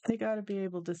they got to be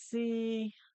able to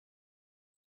see.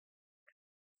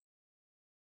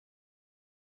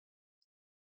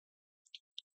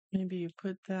 Maybe you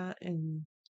put that in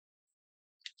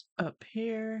up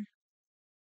here.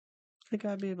 They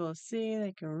got to be able to see,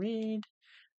 they can read,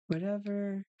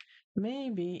 whatever.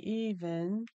 Maybe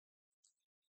even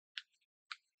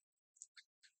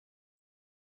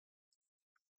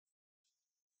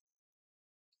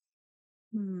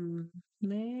hmm,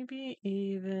 maybe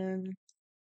even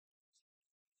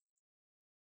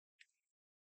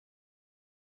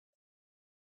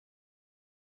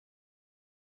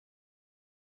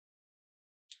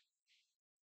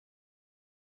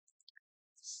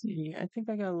see. I think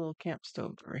I got a little camp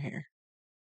stove over here.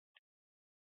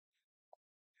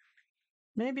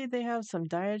 Maybe they have some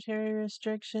dietary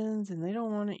restrictions and they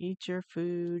don't want to eat your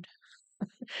food.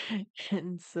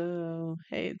 And so,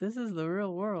 hey, this is the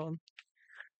real world.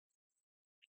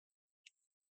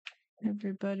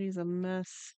 Everybody's a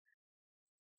mess.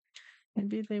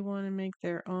 Maybe they want to make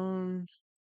their own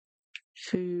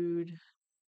food.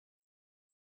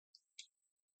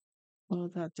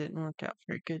 Well, that didn't work out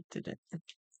very good, did it?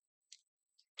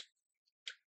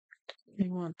 They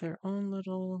want their own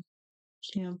little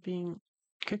camping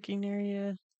cooking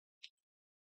area.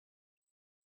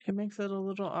 It makes it a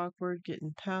little awkward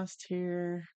getting past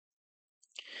here.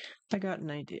 I got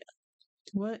an idea.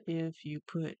 What if you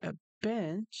put a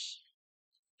bench,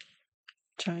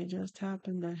 which I just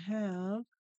happen to have?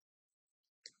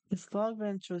 This log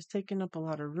bench was taking up a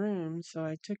lot of room, so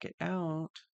I took it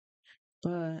out.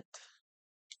 But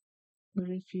what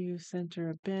if you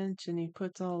center a bench and he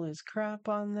puts all his crap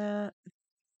on that?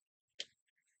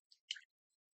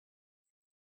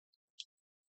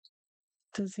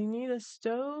 Does he need a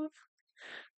stove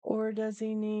or does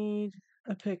he need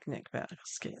a picnic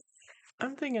basket?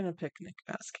 I'm thinking a picnic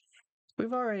basket.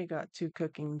 We've already got 2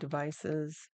 cooking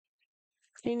devices.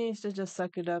 He needs to just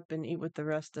suck it up and eat with the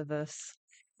rest of us.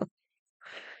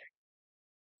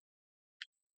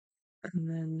 And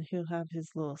then he'll have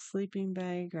his little sleeping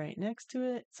bag right next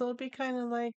to it. So it'll be kind of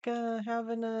like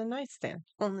having a nightstand,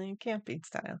 only camping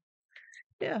style.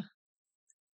 Yeah,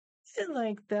 I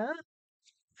like that.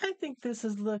 I think this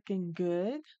is looking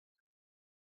good.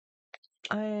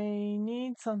 I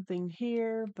need something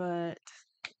here, but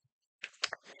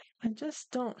I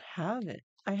just don't have it.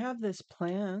 I have this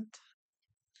plant,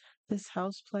 this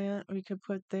house plant we could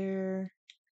put there.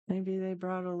 Maybe they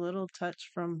brought a little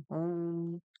touch from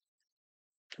home.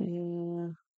 Yeah.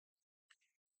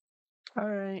 All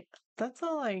right. That's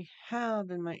all I have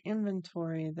in my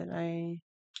inventory that I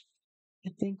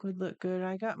think would look good.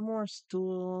 I got more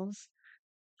stools.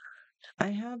 I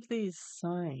have these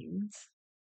signs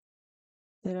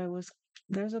that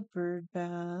there's a bird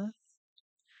bath,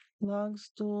 log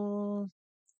stool,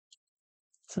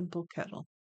 simple kettle.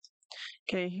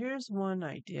 Okay, here's one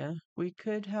idea. We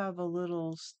could have a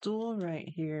little stool right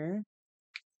here.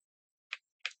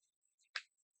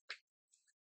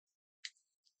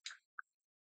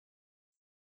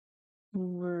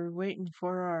 We're waiting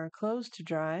for our clothes to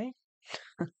dry.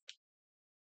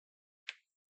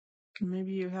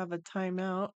 Maybe you have a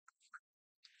timeout.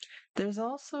 There's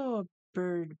also a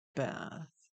bird bath.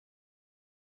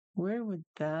 Where would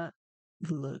that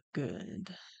look good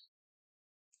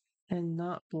and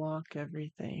not block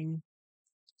everything?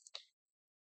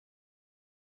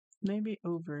 Maybe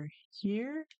over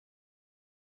here?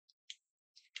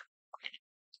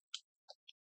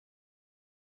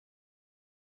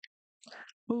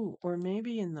 Ooh, or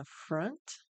maybe in the front?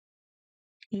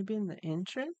 Maybe in the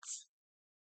entrance?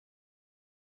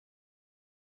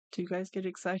 Do you guys get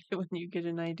excited when you get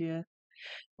an idea?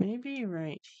 Maybe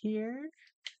right here?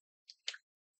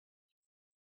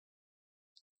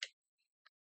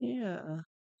 Yeah.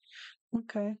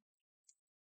 Okay.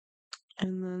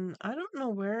 And then I don't know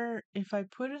where, if I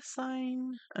put a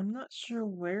sign, I'm not sure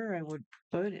where I would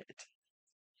put it.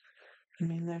 I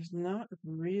mean, there's not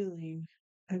really,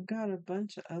 I've got a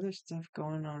bunch of other stuff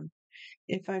going on.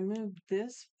 If I move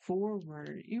this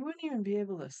forward, you wouldn't even be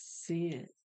able to see it.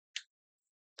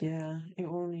 Yeah, it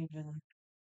won't even.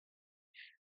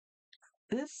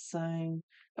 This sign,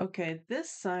 okay, this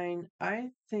sign, I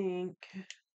think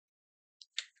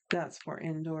that's for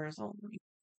indoors only.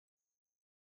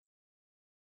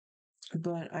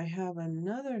 But I have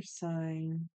another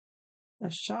sign,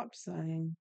 a shop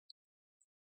sign,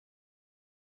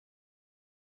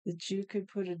 that you could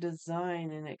put a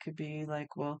design and it could be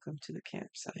like, welcome to the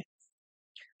campsite.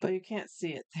 But you can't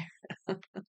see it there.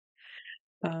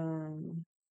 um,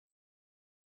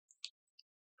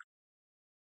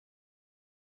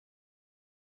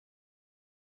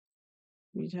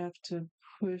 You'd have to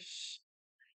push.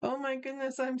 Oh my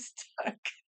goodness, I'm stuck.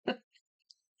 I'm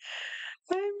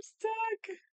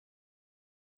stuck.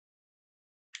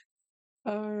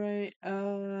 All right.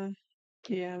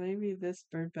 Yeah, maybe this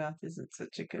bird bath isn't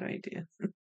such a good idea.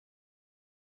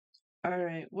 All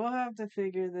right, we'll have to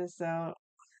figure this out.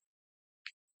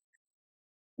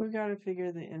 We got to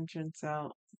figure the entrance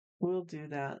out. We'll do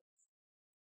that.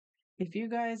 If you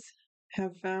guys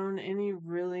have found any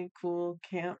really cool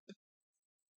camp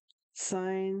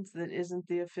signs that isn't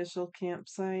the official camp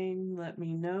sign, let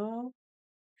me know.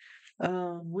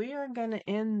 We are going to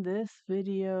end this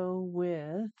video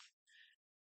with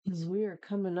 'Cause we are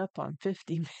coming up on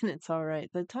 50 minutes, all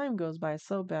right. The time goes by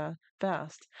so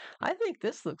fast. I think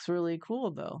this looks really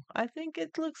cool, though. I think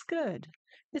it looks good.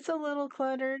 It's a little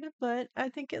cluttered, but I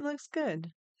think it looks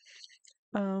good.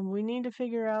 We need to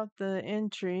figure out the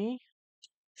entry.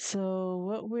 So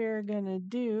what we're gonna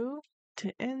do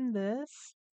to end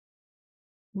this,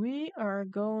 we are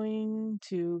going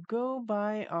to go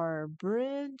by our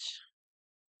bridge.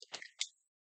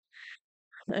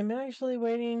 I'm actually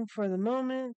waiting for the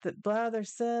moment that Blather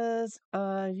says,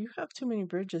 you have too many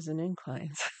bridges and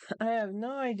inclines. I have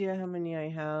no idea how many I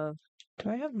have. Do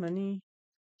I have money?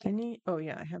 Oh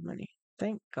yeah, I have money.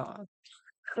 Thank God.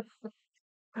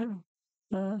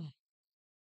 uh,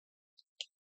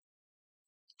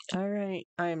 all right.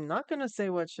 I'm not going to say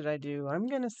what should I do. I'm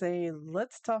going to say,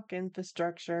 let's talk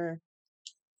infrastructure,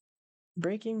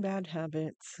 breaking bad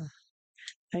habits.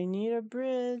 I need a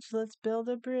bridge. Let's build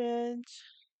a bridge.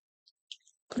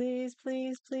 Please,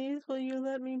 please, please, will you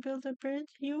let me build a bridge?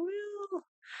 You will.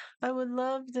 I would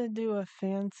love to do a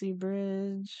fancy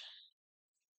bridge,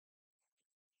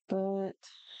 but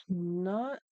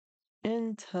not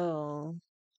until,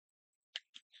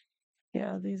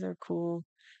 yeah, these are cool.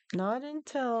 Not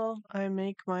until I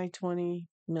make my 20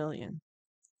 million.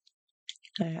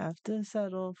 I have to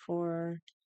settle for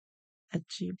a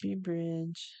cheapy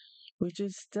bridge, which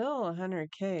is still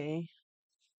 100K.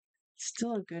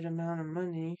 Still a good amount of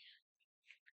money.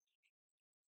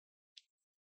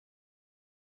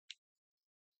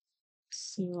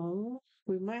 So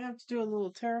we might have to do a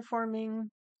little terraforming,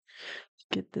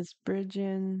 get this bridge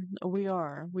in. We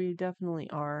definitely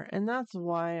are. And that's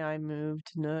why I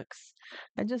moved Nooks.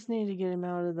 I just need to get him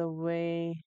out of the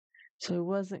way so it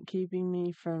wasn't keeping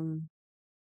me from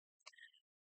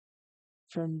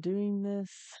doing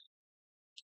this.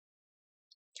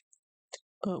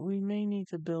 But we may need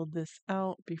to build this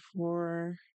out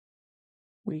before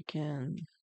we can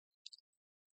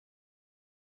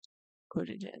put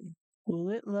it in. Will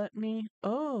it let me?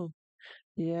 Oh,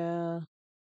 yeah.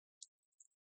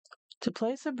 To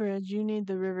place a bridge, you need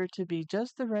the river to be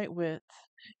just the right width,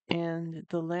 and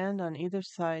the land on either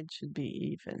side should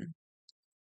be even.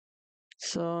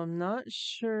 So I'm not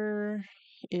sure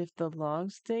if the log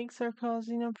stakes are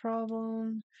causing a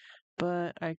problem,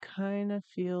 but I kind of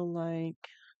feel like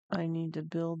I need to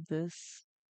build this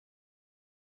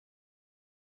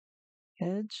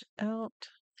edge out.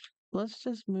 Let's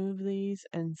just move these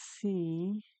and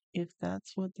see if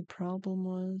that's what the problem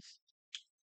was.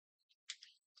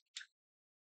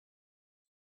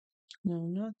 No,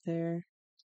 not there.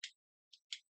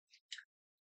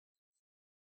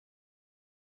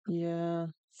 Yeah.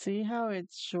 See how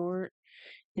it's short?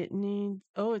 It needs,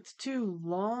 oh, it's too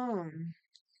long.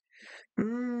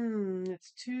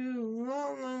 It's too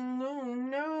long.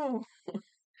 No,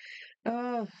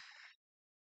 no.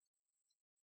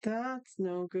 That's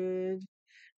no good.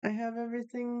 I have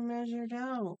everything measured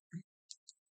out.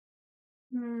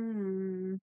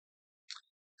 Hmm.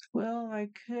 Well, I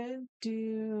could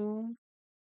do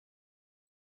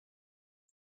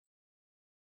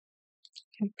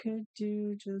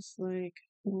just like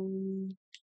 1,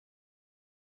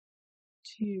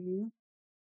 2.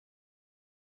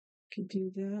 Could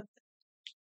do that.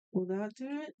 Will that do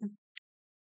it?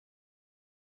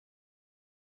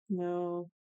 No.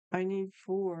 I need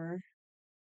 4.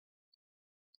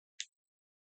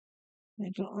 I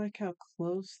don't like how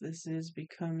close this is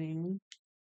becoming.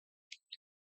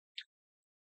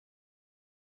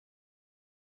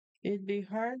 It'd be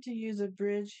hard to use a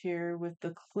bridge here with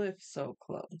the cliff so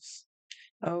close.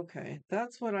 Okay,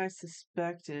 that's what I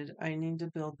suspected. I need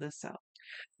to build this out.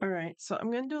 All right, so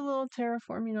I'm going to do a little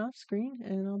terraforming off screen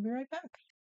and I'll be right back.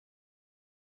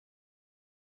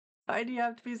 Why do you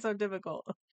have to be so difficult?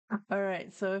 All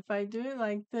right, so if I do it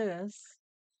like this,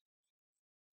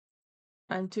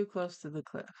 I'm too close to the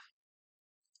cliff.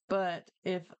 But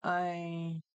if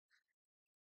I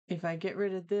get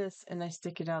rid of this and I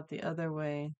stick it out the other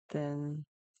way, then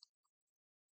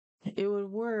it would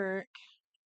work.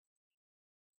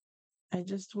 I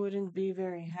just wouldn't be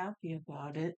very happy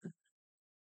about it.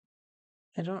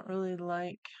 I don't really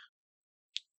like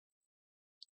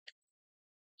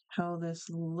how this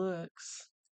looks,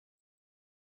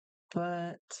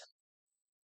 but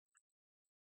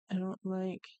I don't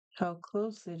like how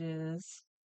close it is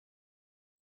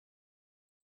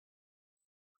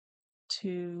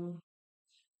to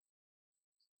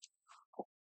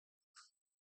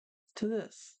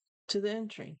this, to the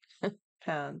entry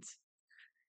pads.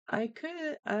 I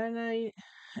could, and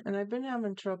I've been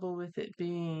having trouble with it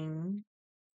being,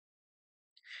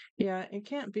 yeah, it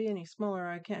can't be any smaller.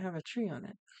 I can't have a tree on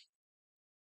it.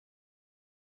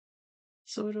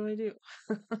 So what do I do?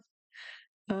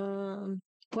 Um,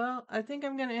 well, I think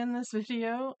I'm going to end this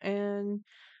video, and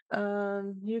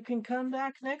you can come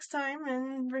back next time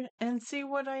and see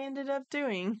what I ended up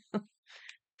doing.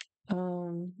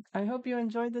 I hope you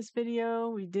enjoyed this video.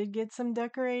 We did get some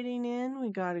decorating in.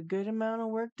 We got a good amount of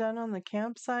work done on the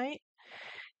campsite,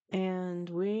 and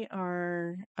we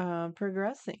are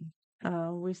progressing.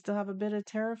 We still have a bit of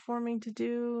terraforming to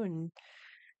do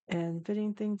and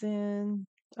fitting things in.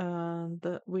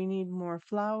 We need more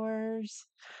flowers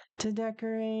to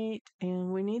decorate,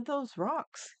 and we need those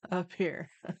rocks up here.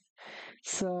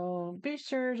 So be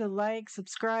sure to like,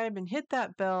 subscribe, and hit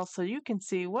that bell so you can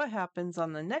see what happens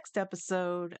on the next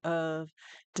episode of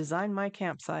Design My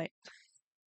Campsite.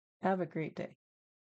 Have a great day.